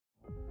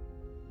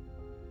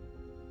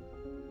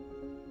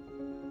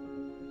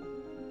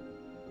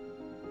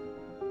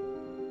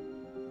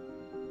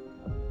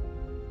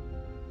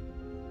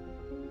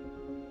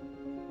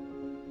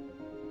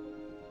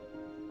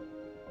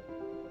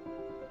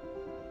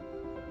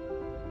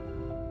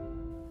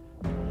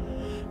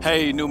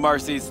Hey, New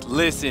Mercies,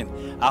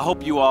 listen, I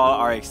hope you all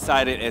are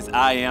excited as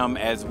I am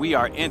as we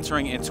are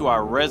entering into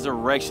our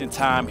resurrection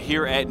time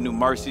here at New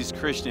Mercies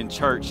Christian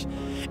Church.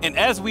 And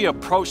as we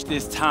approach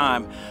this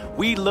time,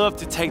 we love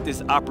to take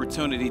this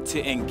opportunity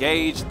to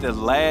engage the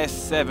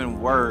last 7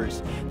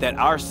 words that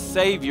our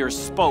Savior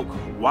spoke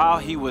while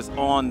he was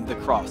on the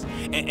cross.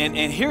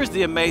 And here's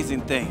the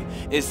amazing thing,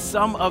 is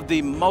some of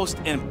the most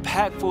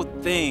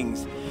impactful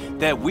things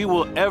that we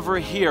will ever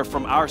hear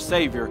from our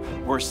Savior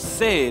were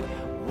said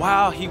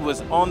while he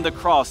was on the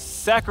cross,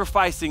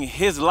 sacrificing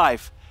his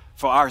life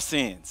for our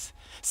sins,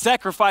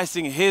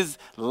 sacrificing his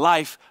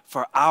life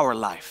for our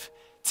life,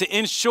 to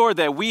ensure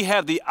that we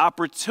have the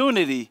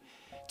opportunity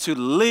to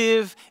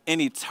live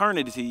in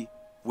eternity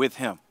with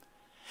him.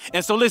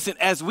 And so listen,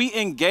 as we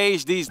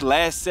engage these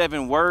last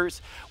 7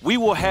 words, we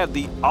will have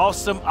the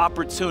awesome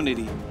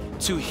opportunity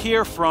to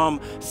hear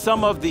from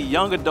some of the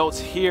young adults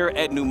here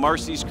at New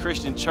Mercies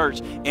Christian Church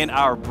in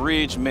our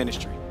Bridge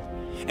ministry.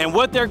 And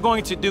what they're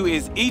going to do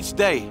is each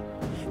day,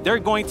 they're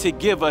going to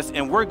give us,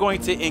 and we're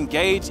going to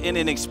engage in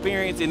an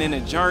experience and in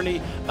a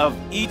journey of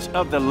each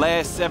of the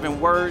last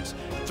 7 words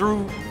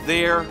through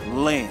their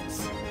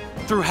lens,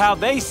 through how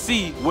they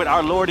see what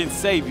our Lord and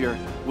Savior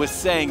was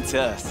saying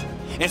to us.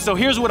 And so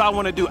here's what I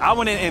want to do. I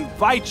want to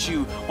invite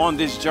you on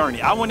this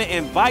journey. I want to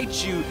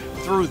invite you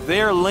through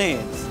their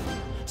lens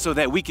so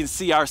that we can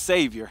see our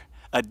Savior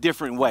a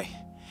different way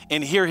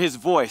and hear his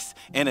voice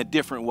in a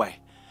different way.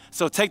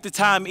 So take the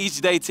time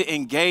each day to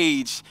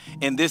engage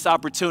in this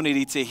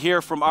opportunity to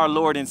hear from our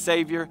Lord and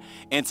Savior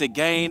and to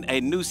gain a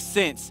new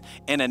sense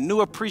and a new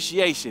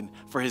appreciation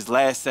for his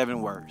last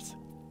 7 words.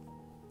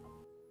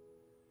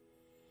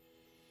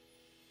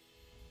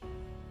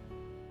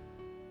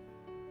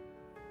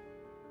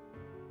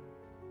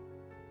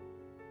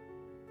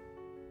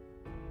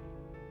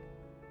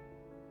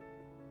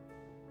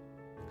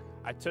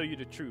 I tell you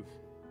the truth,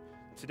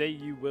 today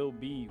you will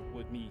be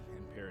with me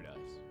in paradise.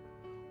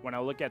 When I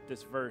look at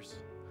this verse,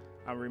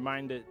 I'm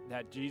reminded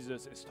that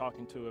Jesus is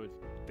talking to a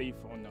thief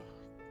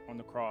on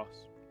the cross.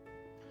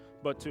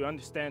 But to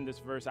understand this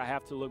verse, I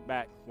have to look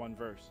back one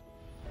verse.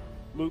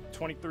 Luke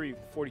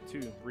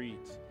 23:42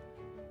 reads,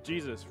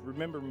 Jesus,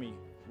 remember me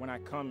when I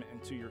come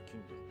into your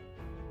kingdom.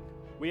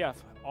 We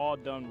have all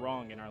done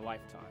wrong in our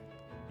lifetime.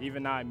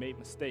 Even I made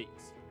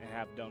mistakes and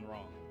have done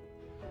wrong.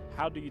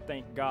 How do you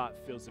think God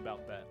feels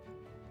about that?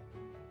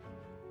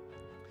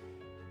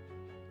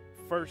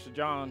 1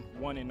 John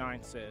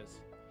 1:9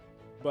 says,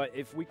 but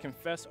if we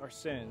confess our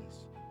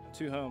sins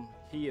to him,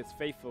 he is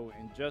faithful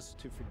and just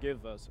to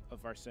forgive us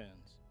of our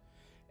sins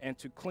and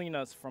to clean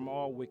us from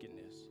all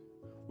wickedness.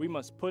 We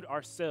must put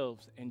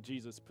ourselves in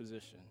Jesus'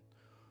 position.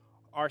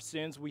 Our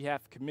sins we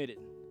have committed.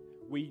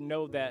 We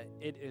know that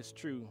it is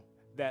true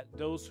that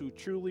those who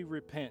truly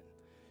repent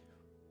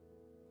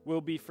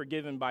will be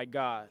forgiven by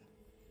God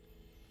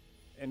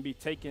and be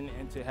taken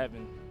into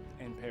heaven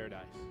and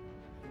paradise.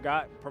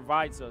 God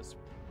provides us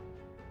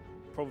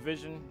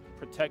provision,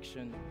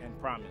 protection, and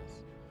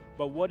promise.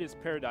 But what is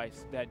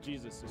paradise that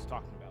Jesus is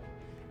talking about?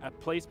 A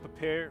place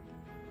prepared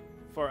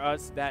for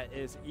us that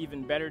is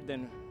even better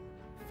than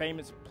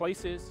famous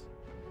places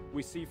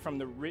we see from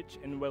the rich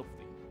and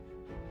wealthy.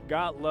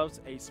 God loves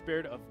a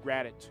spirit of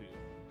gratitude.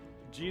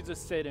 Jesus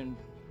said in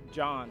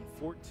John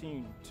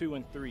 14:2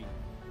 and 3,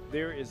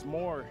 there is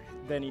more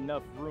than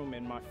enough room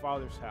in my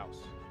Father's house.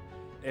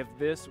 If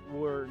this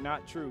were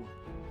not true,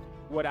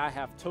 would I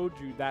have told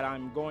you that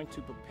I'm going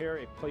to prepare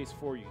a place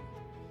for you?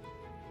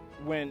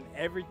 When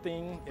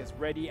everything is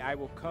ready, I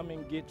will come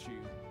and get you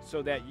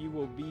so that you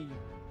will be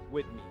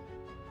with me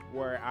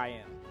where I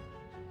am.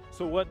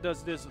 So what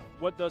does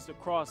the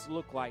cross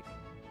look like?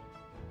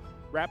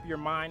 Wrap your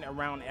mind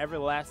around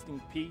everlasting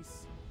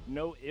peace,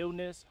 no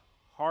illness,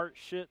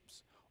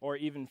 hardships, or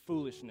even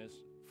foolishness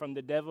from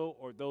the devil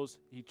or those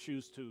he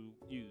chooses to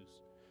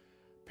use.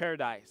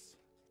 Paradise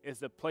is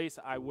the place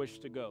I wish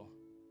to go.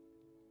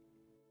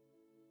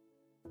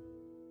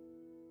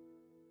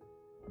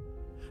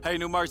 Hey,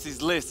 New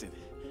Mercies, listen.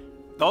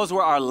 Those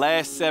were our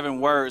last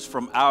 7 words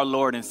from our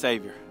Lord and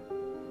Savior.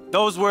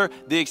 Those were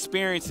the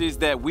experiences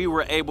that we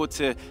were able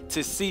to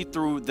see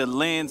through the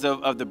lens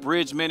of the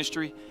Bridge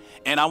ministry.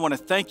 And I want to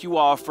thank you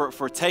all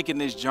for taking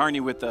this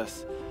journey with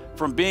us,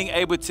 from being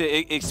able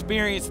to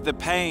experience the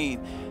pain,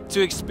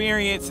 to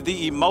experience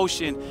the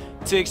emotion,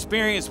 to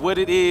experience what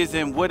it is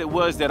and what it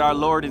was that our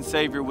Lord and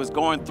Savior was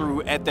going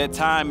through at that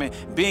time, and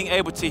being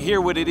able to hear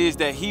what it is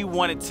that he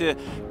wanted to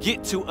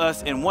get to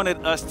us and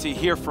wanted us to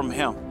hear from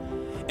him.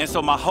 And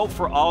so my hope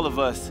for all of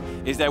us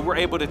is that we're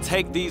able to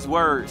take these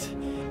words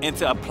and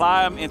to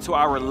apply them into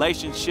our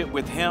relationship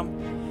with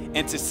him,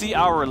 and to see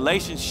our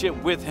relationship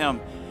with him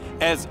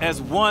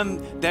as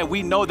one that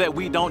we know that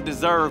we don't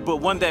deserve, but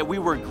one that we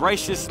were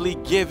graciously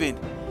given,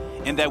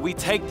 and that we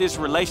take this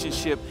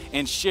relationship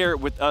and share it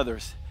with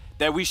others.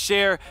 That we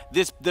share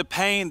the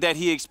pain that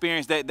he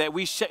experienced, that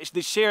we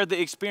share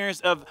the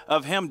experience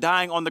of him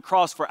dying on the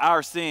cross for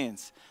our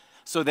sins,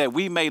 so that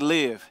we may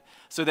live,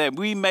 so that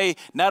we may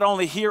not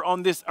only here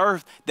on this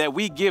earth that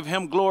we give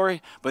him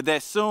glory, but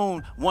that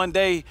soon, one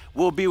day,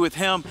 we'll be with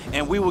him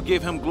and we will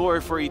give him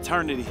glory for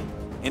eternity.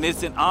 And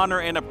it's an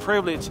honor and a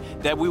privilege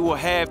that we will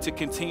have to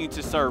continue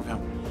to serve him.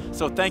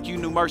 So thank you,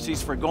 New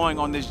Mercies, for going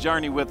on this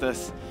journey with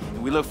us.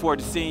 And we look forward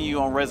to seeing you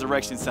on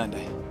Resurrection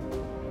Sunday.